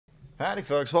Howdy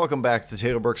folks, welcome back to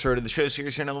Taylor Brooks Road to the Show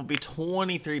series here on MLB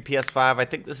 23 PS5. I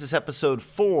think this is episode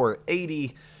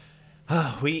 480.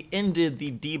 We ended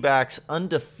the D-backs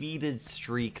undefeated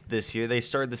streak this year. They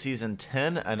started the season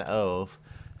 10-0,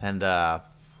 and our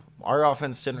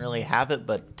offense didn't really have it,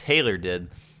 but Taylor did,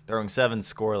 throwing 7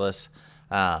 scoreless.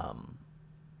 And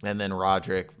then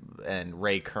Roderick and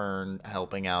Ray Kern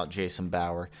helping out Jason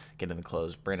Bauer getting the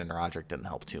close. Brandon Roderick didn't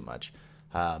help too much.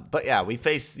 But yeah, we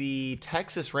faced the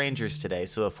Texas Rangers today,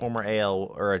 so a former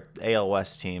AL or a AL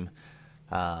West team.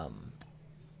 You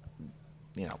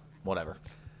know, whatever.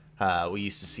 We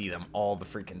used to see them all the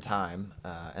freaking time,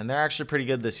 and they're actually pretty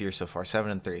good this year so far,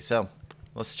 7-3. So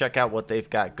let's check out what they've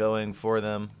got going for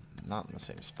them. Not in the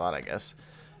same spot, I guess.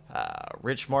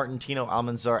 Rich Martin, Tino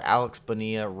Almanzar, Alex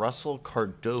Bonilla, Russell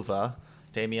Cordova,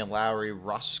 Damian Lowry,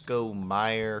 Roscoe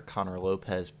Meyer, Connor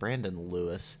Lopez, Brandon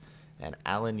Lewis, and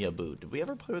Alan Yabu. Did we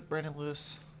ever play with Brandon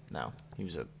Lewis? No, he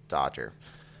was a Dodger.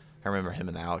 I remember him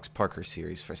in the Alex Parker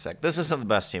series for a sec. This isn't the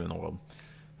best team in the world.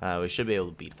 We should be able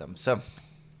to beat them. So,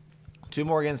 2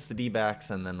 more against the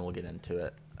D-backs, and then we'll get into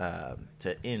it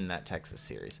to end that Texas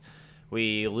series.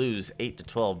 We lose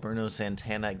 8-12. Bruno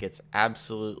Santana gets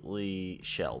absolutely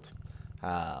shelled.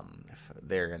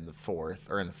 They're in the 4th,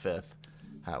 or in the 5th,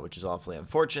 which is awfully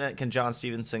unfortunate. Can John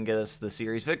Stevenson get us the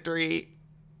series victory?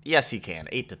 Yes, he can.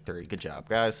 8-3. Good job,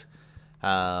 guys.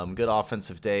 Good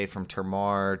offensive day from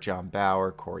Termar, John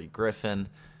Bauer, Corey Griffin.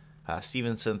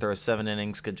 Stevenson throws 7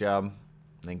 innings. Good job. And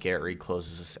then Garrett Reed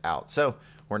closes us out. So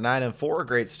we're 9-4.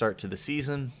 Great start to the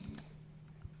season.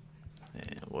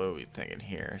 And what are we thinking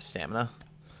here? Stamina.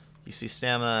 You see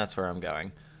stamina? That's where I'm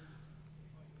going.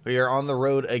 We are on the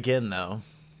road again, though.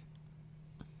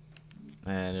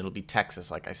 And it'll be Texas,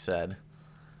 like I said.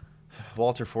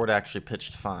 Walter Ford actually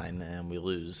pitched fine, and we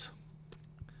lose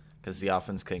because the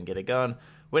offense couldn't get it going.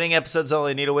 Winning episodes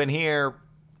only. Need a win here.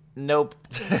 Nope.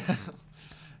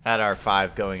 Had our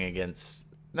 5 going against...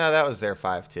 No, that was their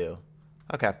 5 too.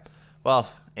 Okay.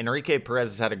 Well, Enrique Perez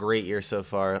has had a great year so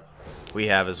far. We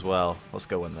have as well. Let's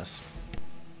go win this.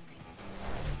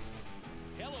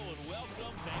 Hello and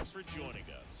welcome. Thanks for joining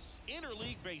us.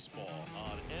 Interleague Baseball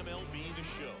on MLB The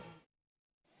Show.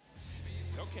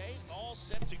 Okay, all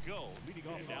set to go.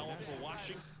 And now up for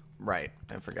Washington. Right.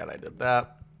 I forgot I did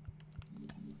that.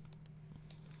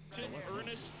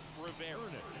 Ernest Rivera.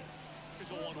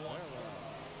 Here's a 1-1.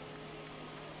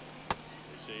 They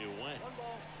say you went.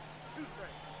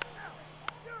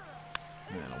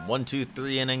 And a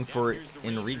 1-2-3 inning for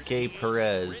Enrique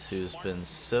Perez, who's been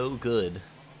so good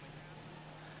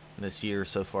this year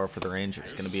so far for the Rangers.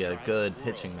 It's going to be a good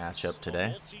pitching matchup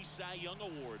today,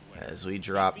 as we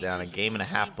drop down a game and a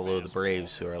half below the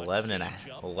Braves, who are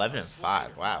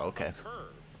 11-5. Wow, okay.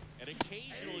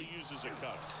 It's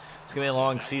going to be a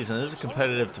long season. This is a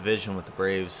competitive division with the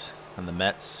Braves and the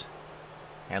Mets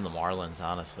and the Marlins,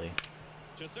 honestly.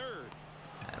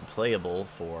 And playable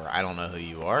for, I don't know who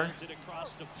you are.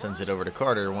 Sends it over to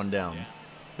Carter, 1 down.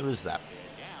 Who is that?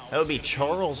 That would be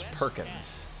Charles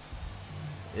Perkins.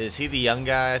 Is he the young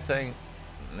guy, I think?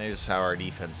 And there's how our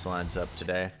defense lines up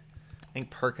today. I think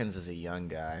Perkins is a young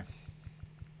guy.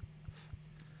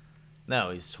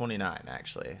 No, he's 29,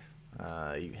 actually.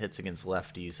 He hits against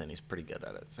lefties, and he's pretty good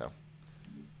at it, so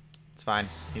it's fine.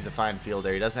 He's a fine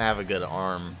fielder. He doesn't have a good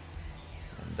arm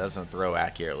and doesn't throw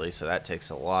accurately, so that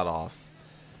takes a lot off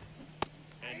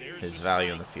his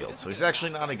value in the field. So he's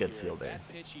actually not a good fielder.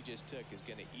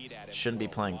 Shouldn't be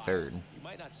playing third.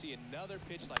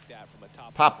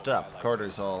 Popped up.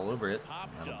 Carter's all over it.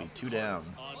 That'll be 2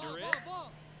 down.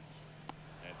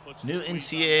 New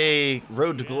NCAA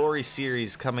Road to Glory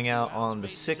series coming out on the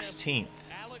 16th.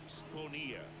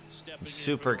 I'm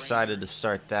super excited to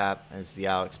start that, as the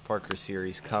Alex Parker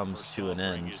series comes to an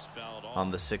end on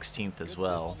the 16th as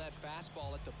well.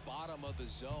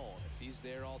 He's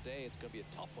there all day, it's going to be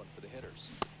a tough one for the hitters.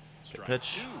 Good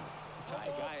pitch. Tie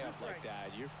a guy up like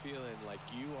that, you're feeling like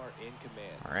you are in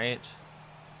command. All right.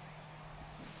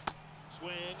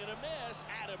 Swing and a miss.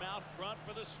 Adam out front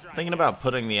for the strike. Thinking about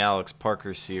putting the Alex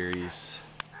Parker series,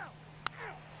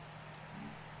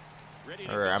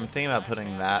 or I'm thinking about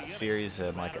putting that series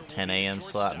in like a 10 a.m.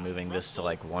 slot and moving this to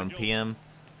like 1 p.m.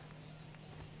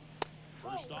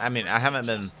 I mean, I haven't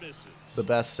been the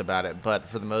best about it, but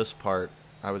for the most part,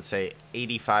 I would say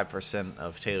 85%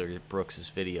 of Taylor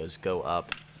Brooks' videos go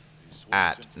up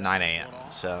at 9 a.m.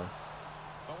 So,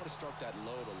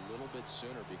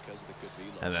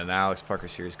 and then the Alex Parker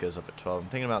series goes up at 12. I'm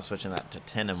thinking about switching that to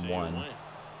 10 and 1.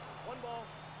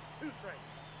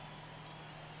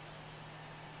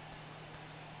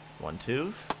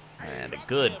 1-2, and a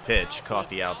good pitch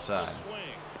caught the outside.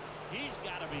 He's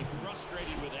got to be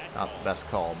frustrated with that Not the best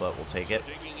call, but we'll take it.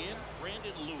 Digging in,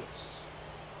 Brandon Lewis.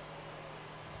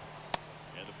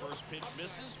 And the first pitch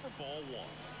misses for ball 1.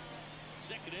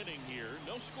 Second inning here,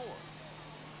 no score.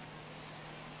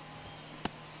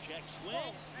 Check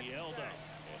swing, he held up,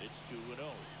 and it's 2-0.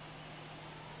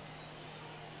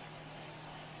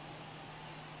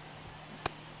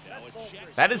 Now a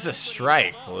check. That is a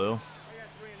strike, Blue.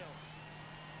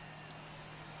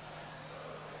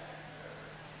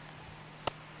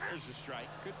 There's the strike.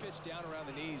 Good pitch down around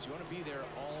the knees. You want to be there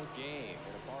all game.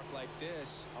 In a park like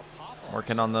this, a pop-off.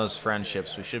 Working on those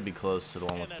friendships. We should be close to the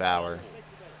one with Bauer.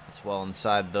 It's well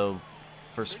inside, though.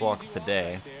 First walk of the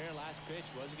day. Last pitch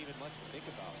wasn't even much to think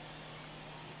about.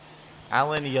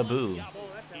 Alan Yabu.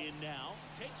 In now,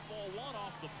 takes ball 1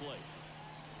 off the plate.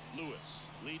 Lewis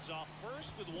leads off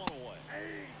first with 1 away.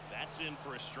 That's in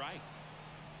for a strike.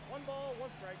 1 ball, 1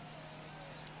 strike.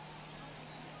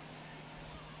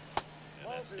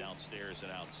 And that's downstairs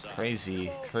and outside.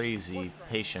 Crazy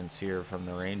patience here from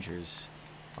the Rangers.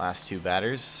 Last 2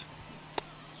 batters.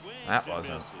 Swings That and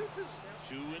wasn't. misses.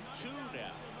 2-2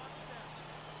 now.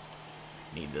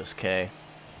 Need this K.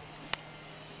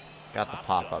 Got the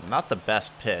pop up. Not the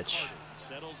best pitch.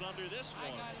 Settles under this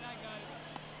one.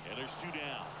 And there's 2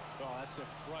 down. Oh, that's a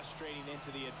frustrating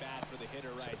into the at-bat for the hitter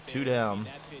right there. 2 down.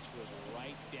 That pitch was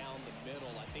right down the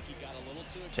middle. I think he got a little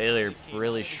too excited. Taylor Came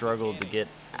really out with struggled to mechanics.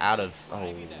 get out of. Oh,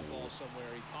 Driving that ball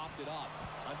somewhere. He popped it up.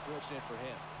 Unfortunate for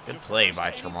him. good play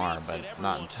by Termar, but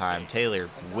not in time. Taylor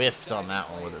whiffed on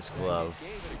that one with his glove.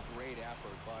 Gave it a great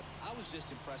effort, but I was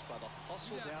just impressed by the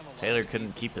hustle down the line. Taylor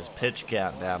couldn't keep his pitch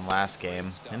count down last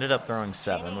game. Ended up throwing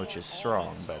 7, which is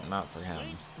strong, but not for him.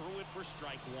 Swings through it for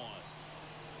strike 1.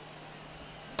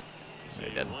 He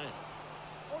did. 4-2 is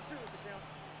the count.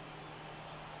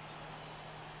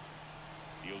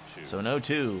 The 0-2. So no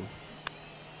 2.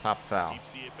 Pop foul. Keeps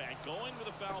the at-bat going with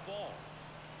a foul ball.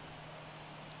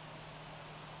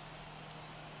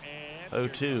 And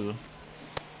 0-2.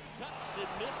 cuts and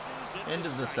misses. It's End a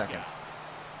of the second.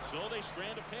 strikeout. So they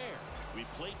strand a pair. We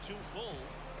played 2 full.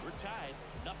 We're tied,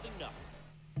 0-0.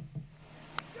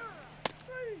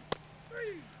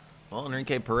 Well,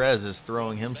 Enrique Perez is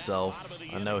throwing himself Bottom of the a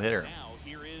inning. no-hitter. Now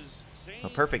here is A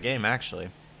perfect game, actually.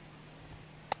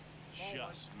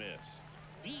 just missed.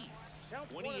 Deeds, Count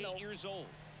 28 1-0. years old.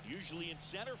 Usually in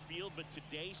center field, but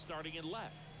today starting in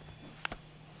left.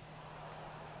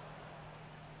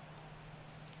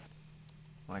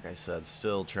 Like I said,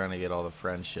 still trying to get all the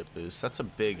friendship boosts. That's a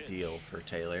big deal for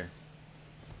Taylor.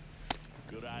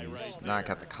 Good eye He's right not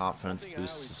there. got the confidence One thing I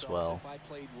always boosts as thought well. If I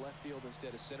played left field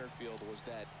instead of center field was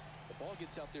that the ball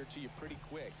gets out there to you pretty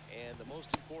quick, and the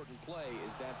most important play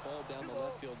is that ball down the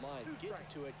left field line, getting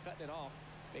to it, cutting it off,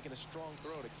 making a strong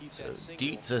throw to keep So that single.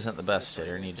 Dietz isn't the best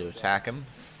hitter. Need to attack him.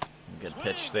 Good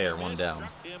pitch there, 1 down.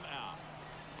 Struck him out.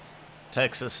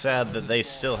 Texas sad that they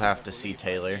still have to see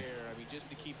Taylor. I mean, just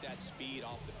to keep that speed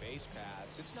off the base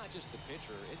paths. It's not just the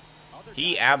pitcher. It's other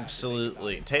He guys have to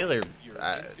absolutely, think about Taylor, it. Your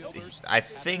infielders I have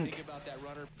to think about that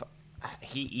runner.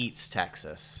 he eats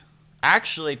Texas.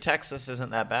 Actually, Texas isn't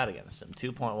that bad against him.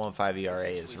 2.15 ERA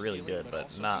is really good,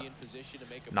 but not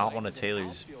one of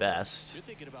Taylor's best. You're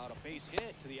thinking about a base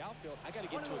hit to the outfield. I got to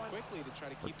get to it quickly to try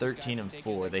to We're keep this guy 13 from and taking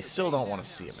 4. an They extra still don't base. want to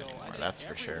see him So I anymore. think That's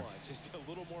for sure. everyone just a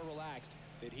little more relaxed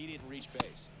that he didn't reach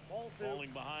base. Ball 2. Falling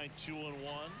behind 2-1.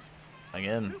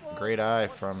 Again, great eye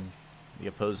from the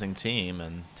opposing team,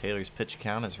 and Taylor's pitch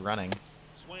count is running.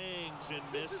 Swings and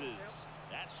misses.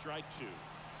 That's strike 2.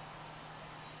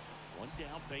 1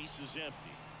 down, base is empty.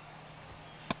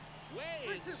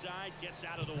 Way inside, gets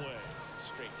out of the way.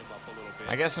 Straighten him up a little bit.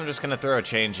 I guess I'm just going to throw a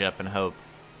changeup and hope.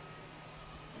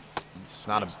 It's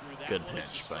not a Swings through that good one,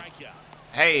 it's pitch, a but strikeout.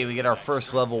 hey, we get our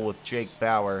first level with Jake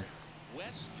Bauer.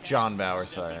 West John Cat Bauer,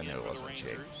 sorry, I stepping knew in it for the wasn't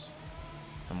Jake. Rangers.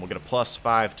 And we'll get a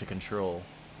 +5 to control.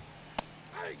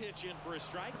 Pitch in for a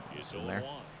strike. It's in there.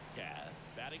 0-1. Cath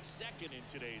batting second in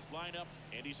today's lineup,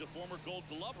 and he's a former Gold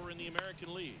Glover in the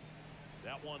American League.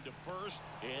 That one to first,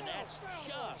 and that's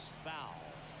just foul.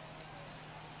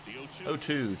 The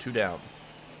 0-2. 0-2, 2 down.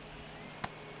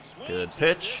 Swings Good and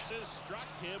pitch. misses,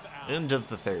 struck him out. End of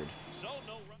the 3rd. So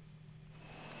no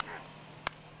run.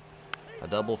 A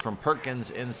double from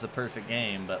Perkins ends the perfect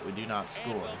game, but we do not And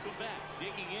score. welcome back.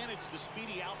 Digging in, it's the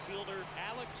speedy outfielder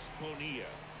Alex Bonilla.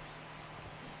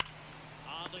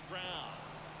 On the ground.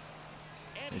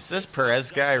 And Is he this gets Perez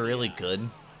it guy done. really good?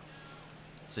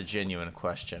 It's a genuine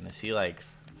question. Is he, like,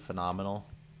 phenomenal?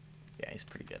 Yeah, he's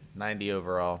pretty good. 90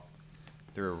 overall.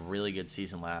 Threw a really good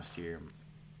season last year.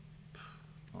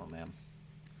 Oh, man.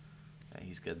 Yeah,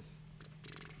 he's good.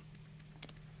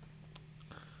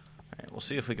 All right, we'll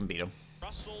see if we can beat him.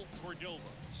 Russell Cordova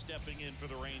stepping in for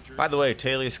the Rangers. By the way,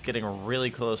 Taylor's getting really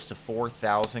close to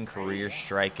 4,000 career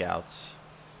strikeouts,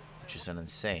 which is an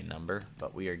insane number,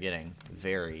 but we are getting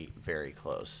very, very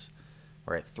close.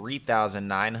 We're at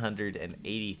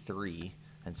 3,983,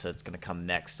 and so it's going to come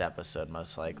next episode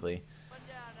most likely.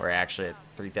 We're actually at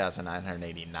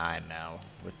 3,989 now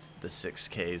with the 6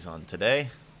 Ks on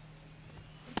today.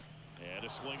 And a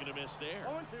swing and a miss there.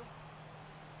 0-2.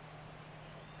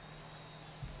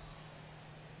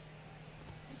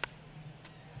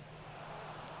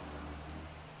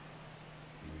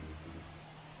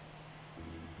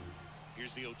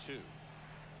 Here's the 0-2.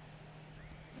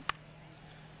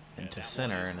 Into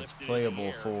center, and it's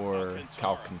playable for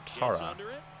Alcantara.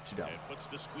 2 down. And puts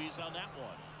the squeeze on that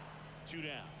one. 2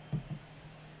 down.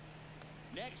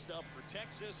 Next up for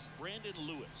Texas, Brandon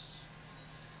Lewis.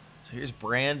 So here's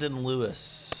Brandon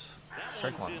Lewis. That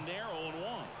Strike one's one. in there,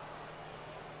 0-1.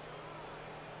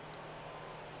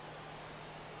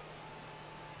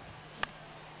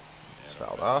 It's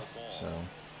fouled off, so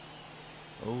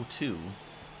 0-2.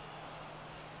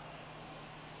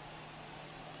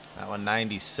 That one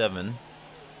 97.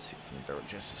 See if we can throw it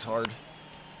just as hard.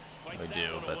 Fights I that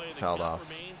do, one but away. The fouled count off.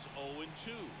 remains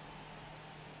 0-2.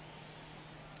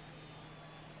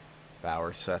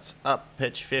 Bauer sets up.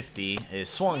 Pitch 50 is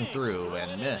swung through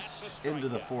and missed into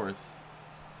the 4th.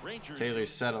 Rangers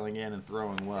Taylor's settling in and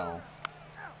throwing well.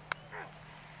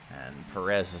 And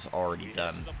Perez has already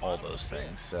done all those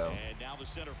things. So and now the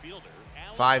center fielder,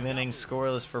 Alan 5 innings Bauer.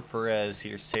 scoreless for Perez.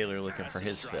 Here's Taylor looking for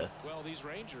his 5th. Well, these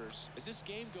Rangers, as this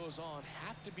game goes on,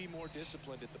 have to be more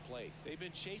disciplined at the plate. They've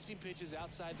been chasing pitches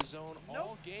outside the zone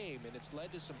all game, and it's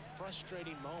led to some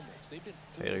frustrating moments. They've been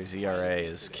Taylor's ERA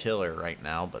is killer right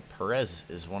now, but Perez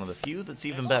is one of the few that's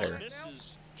even better.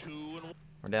 Misses 2-1.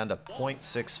 We're down to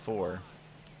 .64.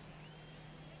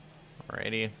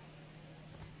 Alrighty.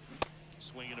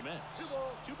 Swing and a miss.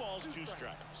 2 balls, 2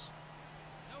 strikes.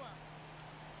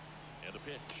 And a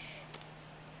pitch.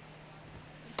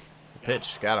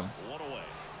 Pitch, got him. 1 away.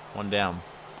 1 down.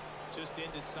 just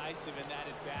indecisive in that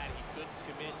at bat. He couldn't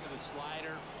commit to the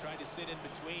slider, tried to sit in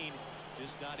between,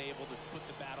 just not able to put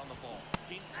the bat on the ball.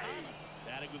 Quintana,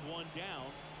 batting with 1 down,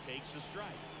 takes the strike.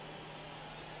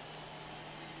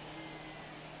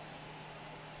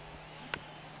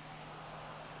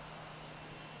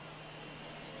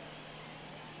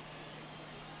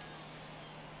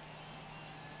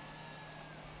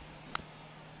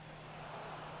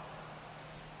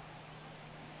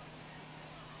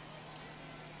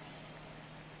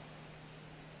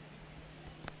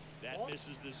 That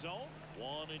misses the zone.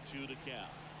 1-2 to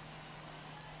count.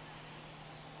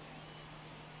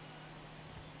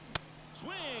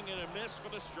 Swing and a miss for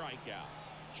the strikeout.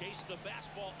 Chase the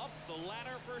fastball up the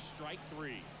ladder for strike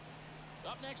 3.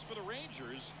 Up next for the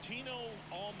Rangers, Tino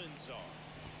Almanzar.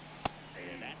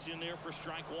 And that's in there for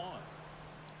strike 1.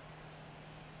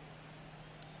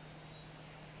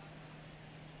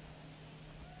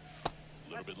 A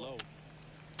little bit low.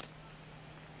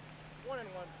 1-1.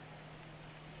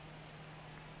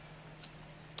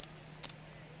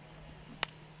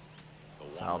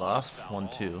 Fouled off.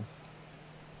 1-2.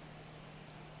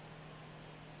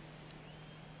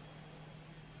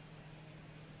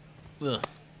 Ugh.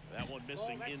 That one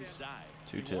missing inside.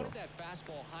 2-2. He wanted that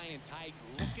fastball high and tight,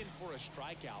 looking for a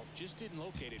strikeout. Just didn't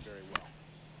locate it very well.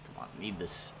 Come on, need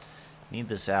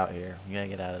this out here. We gotta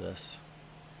get out of this.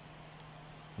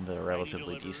 The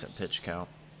relatively decent pitch count.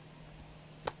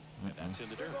 And that's in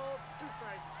the dirt. 2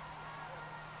 strikes.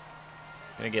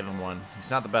 Gonna give him 1. He's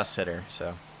not the best hitter,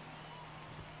 so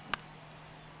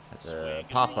that's a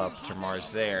pop-up to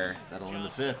Mars there. That'll end the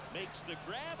 5th. Makes the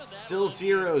grab, and that Still one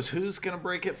zeros. Who's gonna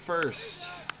break it first?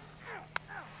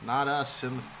 Not us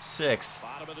in the 6th.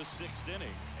 bottom of the 6th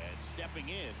inning, and stepping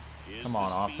in is Come the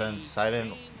on, speed offense. I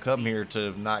didn't Shane come here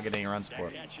Dietz. to not get any run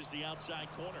support. That catches the outside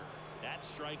corner. That's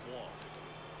strike 1.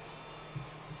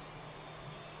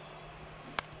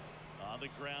 On the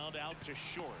ground, out to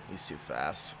short. He's too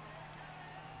fast.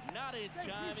 Not in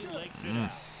time. He legs it Mm.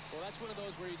 out. Well, that's one of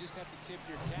those where you just have to tip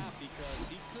your cap because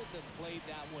he couldn't have played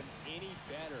that one any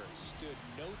better. Stood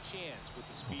no chance with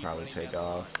the speed. He'll probably running take down the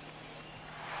off. line.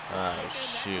 Oh, And that's a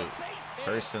shoot. base hit.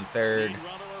 1st and 3rd. Lead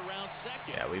runner around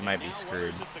second. Yeah, we And might be now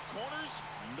screwed. runners at the corners,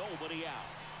 nobody out.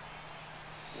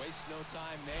 Waste no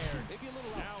time there. Maybe a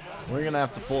little out front. We're going to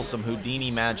have to pull some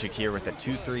Houdini magic here with a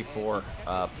 2-3-4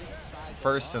 up.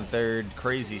 1st and 3rd,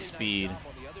 crazy speed. Nice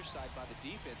job on the other side by the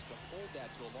defense to hold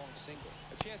that to a long single.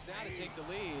 A chance now to take the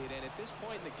lead, and at this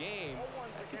point in the game,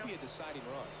 that could be a deciding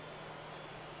run.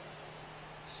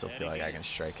 Still feel like I can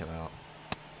strike him out.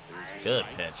 There's a Good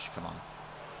strike. pitch. Come on.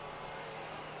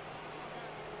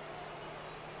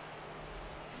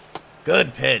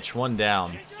 Good pitch, 1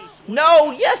 down.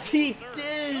 No, yes he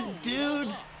did,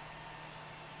 dude.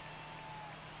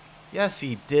 Yes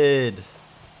he did.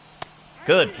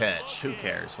 Good pitch. Who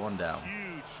cares? 1 down.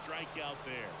 Huge strikeout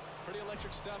there. Pretty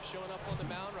electric stuff showing up on the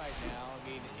mound right now. I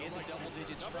mean, in the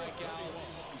double-digit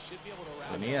strikeouts, he should be able to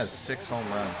round. And he has 6 home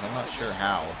runs. I'm not sure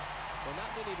how. Well, not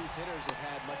many of these hitters have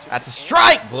had much of That's a an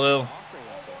strike, Blue. offering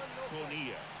out there.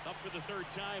 Bonilla up for the 3rd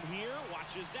time here.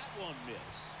 Watches that one miss.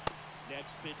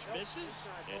 Next pitch misses,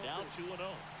 and now 2-0.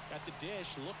 At the dish,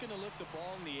 looking to lift the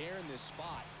ball in the air in this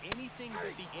spot. Anything but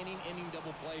the inning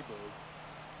double play, Boo.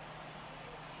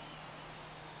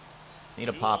 Need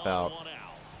a pop out. 1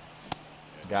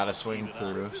 out. Got to swing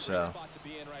through, Great so spot to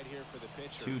be in right here for the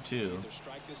pitcher. 2-2. Either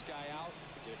strike this guy out,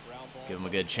 get ground ball. Give him a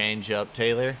good change up,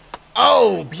 Taylor.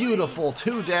 Oh, beautiful.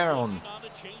 2 down. On the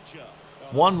changeup.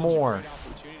 One Such a more. great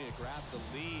opportunity to grab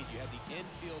the lead. You have the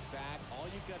infield back. All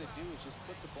you've got to do is just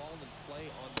put the ball in play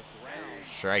on the ground.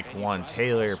 Strike And you 1. try to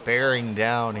Taylor also bearing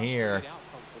down frustrate here.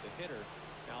 outcome for the hitter.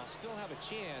 Now, still have a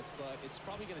chance, but it's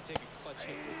probably going to take a clutch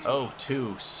hit or two. Oh,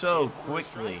 2. So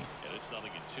quickly. And it's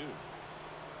nothing in 2.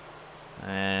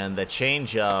 And the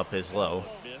changeup is low.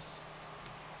 Missed.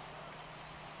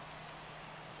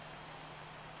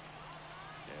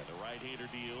 And the right-hander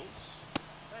deals.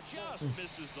 Just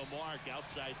misses the mark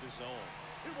outside the zone.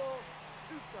 2 balls,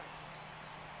 2 strikes.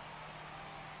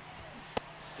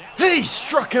 He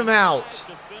struck him out.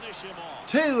 To finish him off.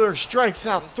 Taylor strikes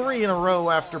out 3 in a row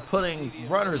after putting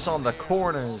runners on the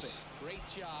corners. Great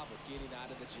job of getting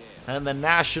out of the jam. And the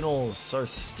Nationals are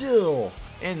still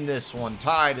in this one,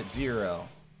 tied at 0.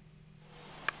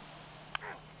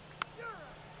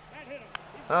 That hit him.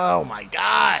 Oh my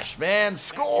gosh, man,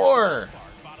 score!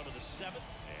 Bottom of the 7th,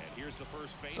 and here's the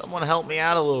first base. Someone help me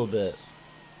out a little bit.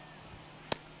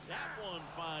 That one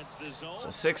finds the zone. So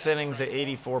 6 innings at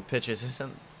 84 pitches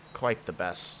isn't quite the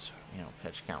best,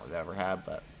 pitch count we've ever had,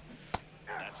 but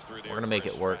That's through there we're gonna make for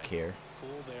a it work strike. here.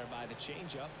 Full there by the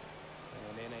changeup.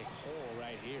 And in a hole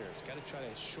right here. It's got to try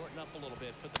to shorten up a little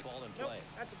bit, put the ball in Nope, play.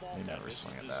 that's the ball. You never Misses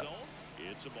swing at the that. zone.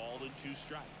 It's a ball and 2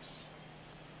 strikes.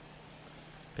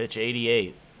 Pitch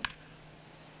 88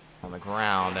 on the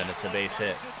ground, and it's a base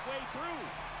hit. Finds its way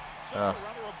through. So Uh. a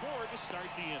runner aboard to start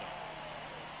the inning.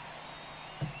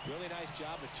 Really nice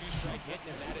job of 2-strike hitting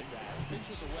him that at bat. Pitch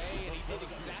was away, and he did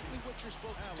exactly what you're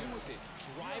supposed to do with it.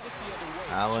 Drive it the other way.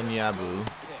 Alan Just Yabu. move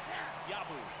the pitch.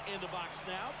 Yabu in the box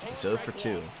now. He's Takes 0 for strike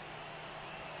 2. one.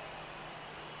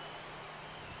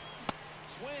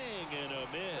 Swing and a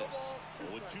miss.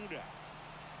 0-2 now.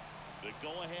 The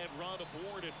go-ahead run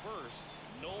aboard at first.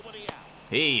 Nobody out.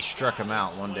 He struck him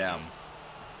out, 1 down.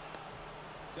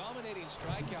 Dominating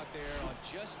strikeout there on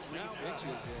just 3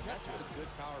 pitches, and that's what a good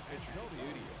power pitcher can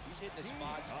do to you. He's hitting the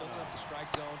spots, filling up the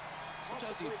strike zone.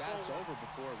 Sometimes he bats over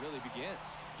before it really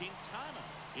begins. Quintana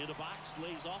in the box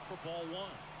lays off for ball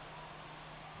 1.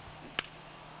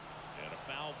 And a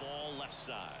foul ball left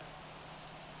side.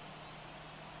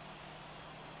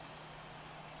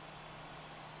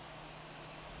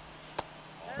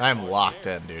 I'm locked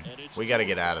in, dude. We got to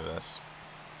get out of this.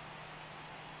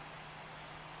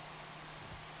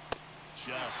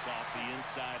 Just off the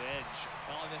inside edge.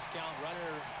 On this count,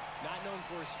 runner not known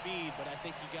for his speed, but I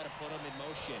think you got to put him in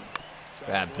motion. Try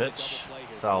to Bad avoid a pitch. double play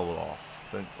here. Fouled it off.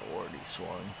 I think the Lord he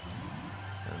swung.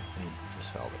 And he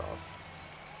just fouled it off.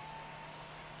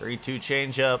 3-2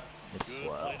 changeup. It's Good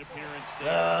slow. plate appearance there.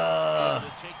 Uh. Able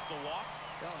to take the walk.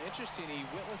 Well, interesting. He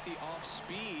went with the off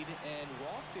speed and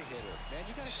walked the hitter. Man,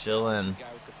 you got to Still in. guy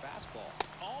with the fastball.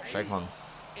 All Strike 1.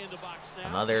 in the box now.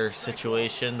 Another Takes strike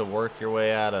situation to work your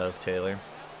way out of, Taylor.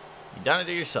 You done it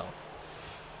to yourself.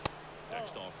 one.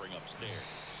 Next offering upstairs.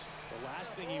 The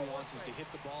last thing he wants is to hit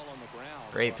the ball on the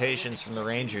ground. Great But patience from the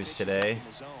Rangers pitches today. in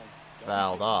the zone. Don't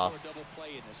Fouled pitch for a off. double play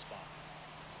in this spot.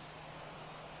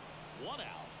 1 out.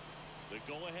 The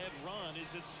go-ahead run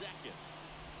is at second.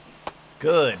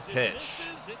 Good As it pitch.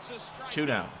 misses, it's a strike. 2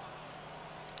 down.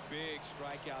 Big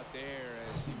strikeout there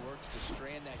as he works to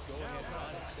strand that go-ahead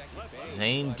run at second base.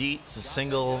 Zane But Dietz a job's not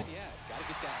single. done yet. Gotta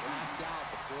get that last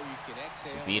out before you can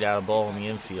exhale. It's a beat out a ball in the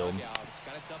Get back into infield. dugout. It's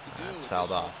kinda tough to do That's with fouled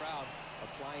this off. crowd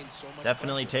applying so much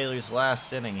Definitely pressure. Taylor's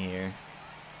last inning here.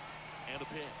 And a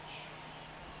pitch.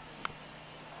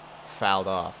 Fouled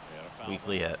off. And a foul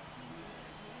Weakly ball. hit.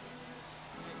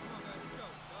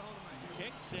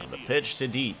 Kicks and The deals. pitch to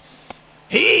Dietz.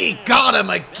 He got him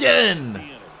again! The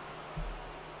inning.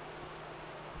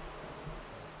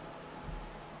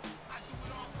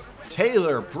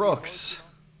 Taylor Brooks.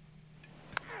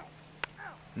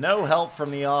 No help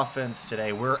from the offense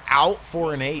today. We're out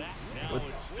 4-8 with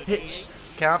pitch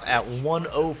count at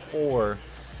 104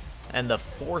 and the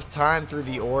 4th time through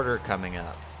the order coming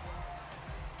up.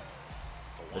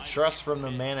 The trust from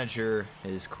the manager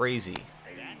is crazy.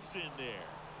 That's in there.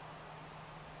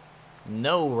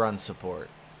 No run support.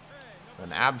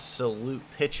 An absolute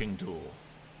pitching duel.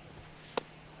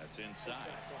 That's inside.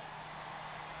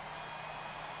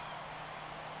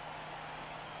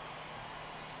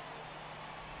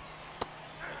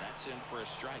 And that's in for a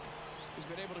strike. He's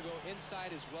been able to go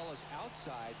inside as well as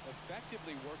outside,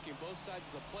 effectively working both sides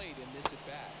of the plate in this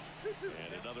at-bat.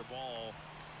 And another ball.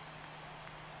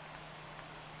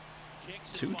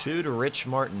 2-2 to Rich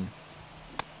Martin.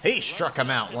 He struck him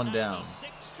out, one down.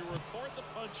 To record the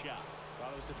punch out.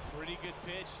 Thought it was a pretty good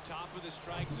pitch, top of the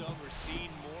strike zone. We're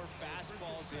seeing more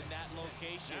fastballs in that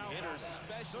location. Hitters,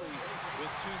 especially with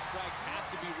 2 strikes, have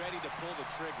to be ready to pull the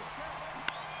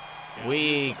trigger.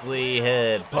 Weakly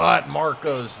hit, but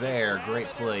Marco's there. Great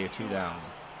play, 2 down.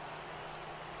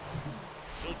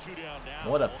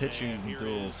 What a pitching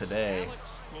duel today.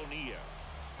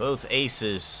 Both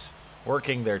aces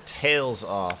working their tails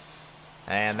off.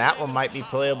 And that one might be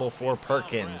playable for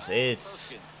Perkins.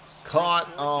 It's caught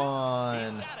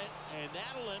on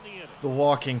the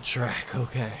walking track.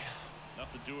 Okay.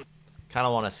 Kind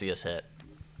of want to see us hit.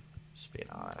 Just being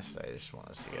honest, I just want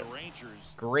to see it.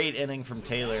 Great inning from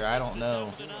Taylor. I don't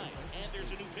know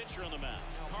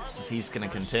if he's going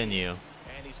to continue.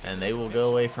 And they will go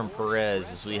away from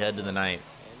Perez as we head to the ninth.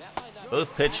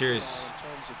 Both pitchers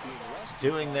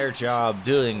doing their job,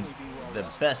 doing the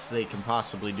best they can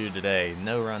possibly do today.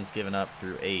 No runs given up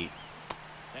through 8.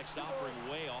 Next offering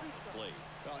way off the plate.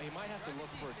 Well, he might have to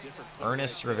look for a different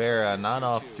Ernest Rivera not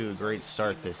off to a great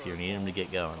start this year. Need him to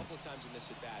get going.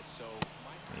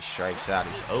 He strikes out.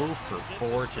 He's 0 for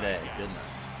 4 today.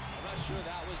 Goodness. I'm not sure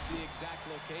that was the exact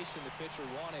location the pitcher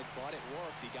wanted, but it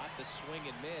worked. He got the swing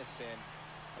and miss, and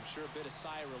I'm sure a bit of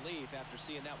sigh of relief after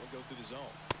seeing that one go through the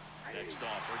zone. Next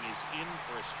offering is in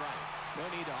for a strike. No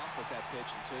need to offer that pitch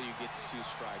until you get to 2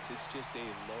 strikes. It's just a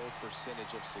low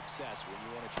percentage of success when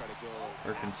you want to try to go.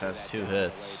 Perkins has 2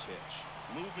 hits.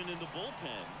 Movement in the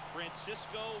bullpen.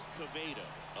 Francisco Caveda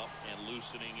up and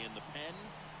loosening in the pen.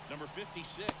 Number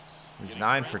 56. He's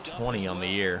 9 for 20 on the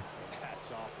year.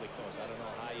 That's awfully close. I don't know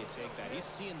how you take that. He's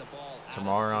seeing the ball.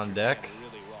 Tamar on deck.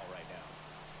 Really well right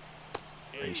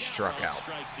now. He struck out.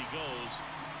 Strikes he goes.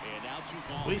 And now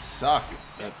 2 balls. We suck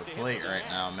at the plate right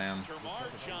now, man.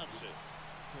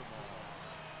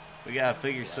 We gotta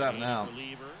figure something out.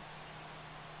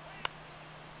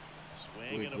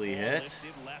 Weekly hit.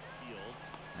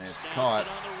 And it's caught.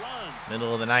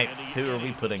 Middle of the night. Who are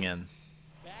we putting in?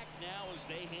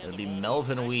 It would be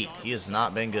Melvin Wheat. He has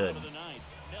not been good.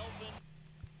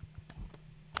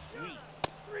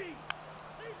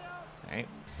 Alright,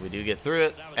 we do get through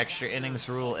it. Extra innings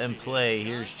rule in play.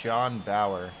 Here's John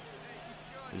Bauer,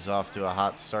 who's off to a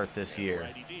hot start this year.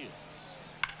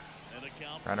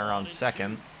 Runner on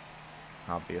second,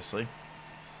 obviously.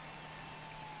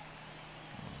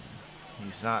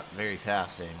 He's not very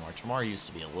fast anymore. Tamar used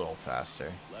to be a little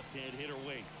faster. Left-hand hitter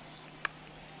waits.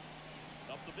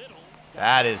 Up the middle.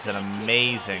 That is an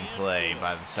amazing play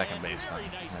by the second baseman.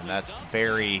 And that's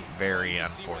very, very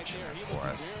unfortunate for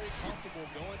us.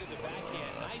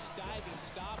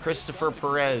 Christopher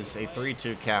Perez, a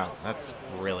 3-2 count. That's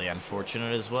really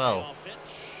unfortunate as well.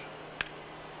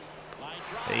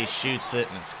 He shoots it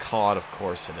and it's caught. Of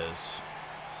course it is.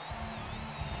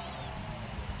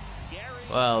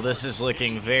 Well, this is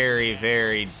looking very,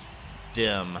 very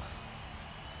dim.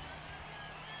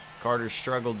 Carter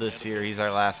struggled this year. He's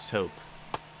our last hope.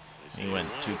 He went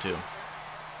 2-2.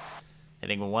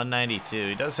 Hitting 192.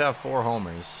 He does have 4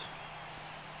 homers.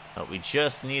 But we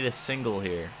just need a single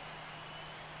here.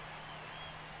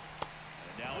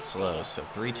 Slow, so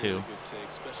 3-2.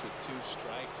 Especially 2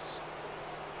 strikes.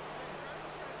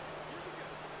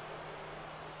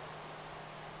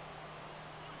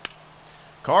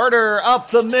 Carter up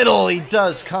the middle. He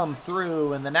does come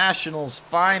through, and the Nationals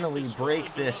finally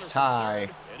break this tie.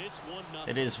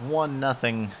 It is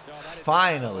 1-0.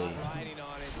 Finally.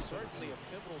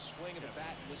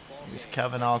 Here's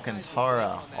Kevin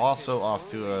Alcantara, also off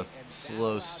to a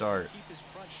slow start.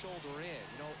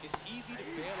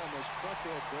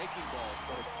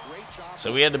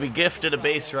 So we had to be gifted a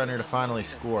base runner to finally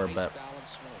score, but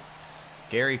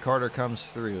Gary Carter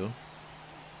comes through.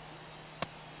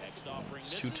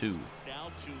 It's 2-2.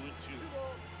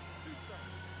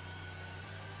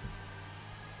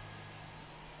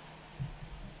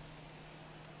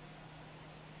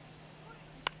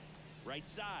 Right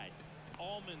side,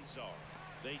 Almanzar.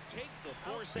 They take the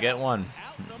force. We get one.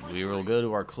 We will go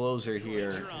to our closer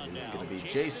here. It's going to be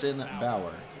Jason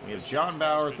Bauer. We have John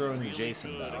Bauer throwing to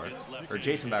Jason Bauer. Or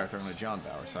Jason Bauer throwing to John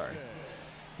Bauer, sorry.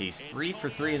 He's 3 for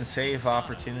 3 in save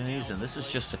opportunities, and this is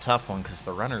just a tough one because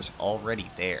the runner's already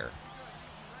there.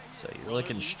 So you're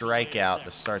looking strikeout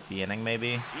to start the inning,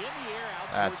 maybe.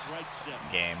 That's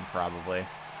game, probably.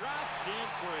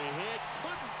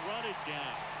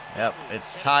 Yep,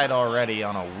 it's tied already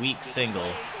on a weak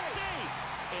single.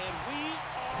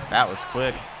 That was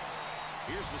quick.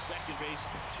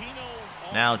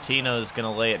 Now Tino's going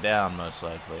to lay it down, most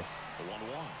likely.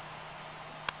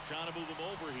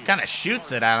 Kind of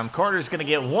shoots it at him. Carter's going to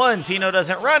get one. Tino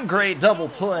doesn't run. Great double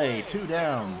play. 2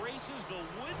 down.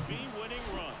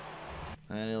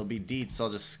 And it'll be Dietz. I'll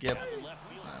just skip.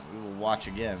 We will watch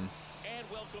again.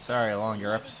 Sorry, a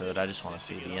longer episode. I just want to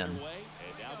see the end.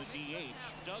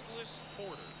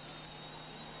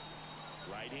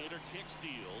 Right-hander kick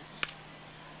steals.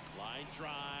 Line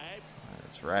drive.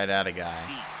 It's right at a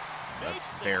guy. That's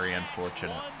very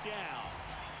unfortunate.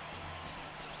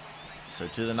 So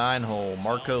to the 9-hole,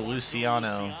 Marco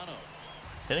Luciano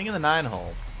hitting in the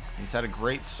 9-hole. He's had a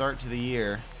great start to the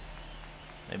year.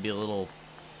 Maybe a little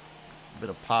bit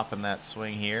of pop in that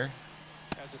swing here.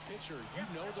 As a pitcher, you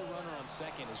know the runner on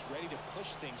second is ready to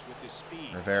push things with his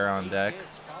speed. Rivera on deck.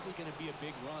 It's probably going to be a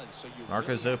big run, so you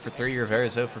Marco's 0 for 3,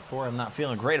 Rivera's 0 for 4. I'm not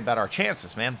feeling great about our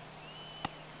chances, man.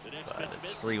 But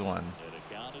it's 3-1.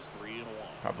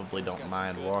 Probably don't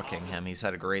mind walking him. He's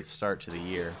had a great start to the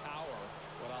year.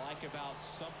 What I like about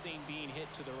something being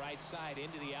hit to the right side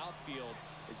into the outfield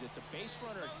is that the base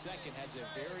runner at second has a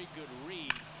very good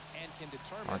read and can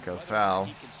determine Marco whether foul.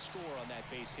 he can score on that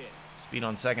base hit. Speed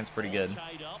on second's pretty good.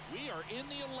 We are in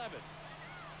the 11th.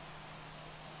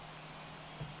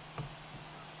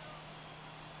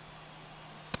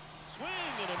 Swing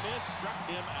and a miss, struck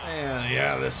him out. And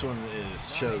yeah, this one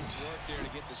is choked. Nice work there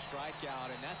to get the strikeout,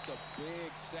 and that's a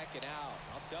big second out.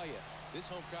 I'll tell you, this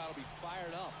home crowd will be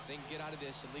fired up. They can get out of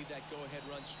this and leave that go-ahead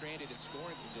run stranded in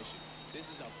scoring position. This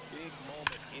is a big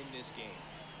moment in this game.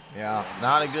 Yeah,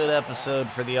 not a good episode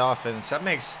for the offense. That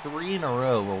makes 3 in a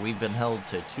row where we've been held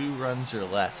to 2 runs or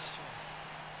less.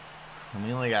 And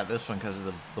we only got this one because of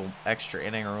the extra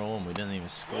inning rule, and we didn't even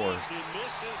score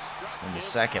in the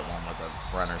second one with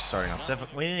the runner starting on 7.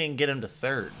 We didn't even get him to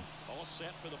 3rd.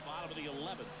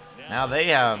 Now they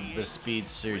have the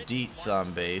speedster Dietz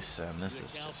on base, and this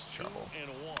is just trouble.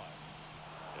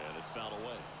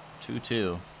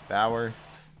 2-2. Bauer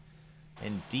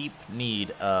in deep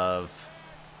need of...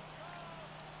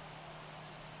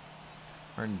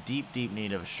 We're in deep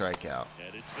need of a strikeout.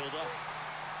 And it's filled up.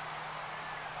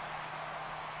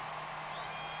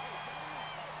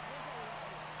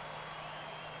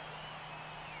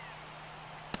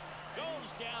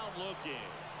 Goes down looking.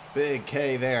 Big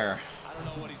K there. I don't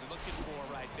know what he's looking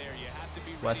for right there. You have to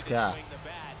be ready West to Cap. swing the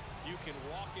bat. You can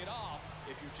walk it off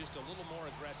if you're just a little more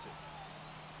aggressive.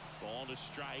 Ball to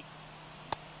strike.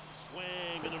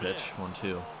 Swing Good and a pitch. miss.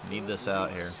 1-2. Need this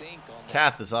out here.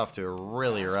 Kath is off to a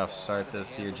really rough start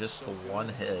this year. Just the 1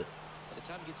 hit. By the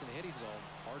time he gets in the hitting zone,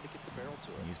 hard to get the barrel to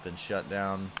it. He's been shut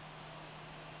down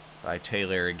by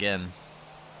Taylor again.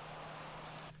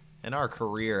 In our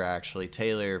career, actually,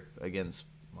 Taylor against,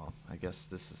 well, I guess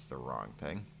this is the wrong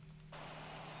thing.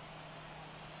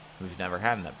 We've never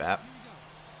had an at-bat.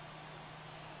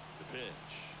 The pitch.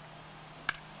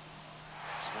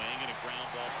 Swing and a ground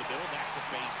off the middle. That's a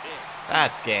base hit.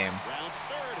 That's game. Rounds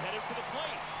third, headed for the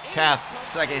plate. Kath,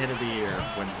 second hit of the year,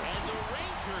 wins it. And the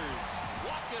Rangers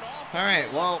walk it off. All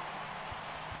right, well,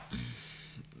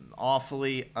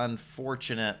 awfully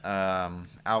unfortunate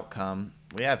outcome.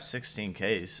 We have 16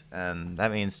 Ks, and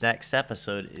that means next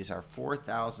episode is our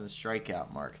 4,000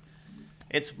 strikeout mark.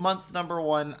 It's month number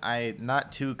 1. I'm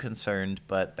not too concerned,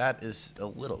 but that is a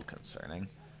little concerning.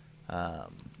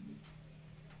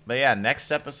 But yeah,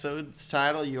 next episode's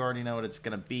title, you already know what it's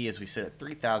going to be as we sit at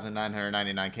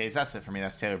 3,999 Ks. That's it for me.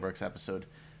 That's Taylor Brooks episode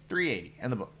 380 in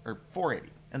the book, or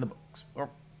 480 in the books. Or,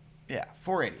 yeah,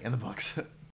 480 in the books.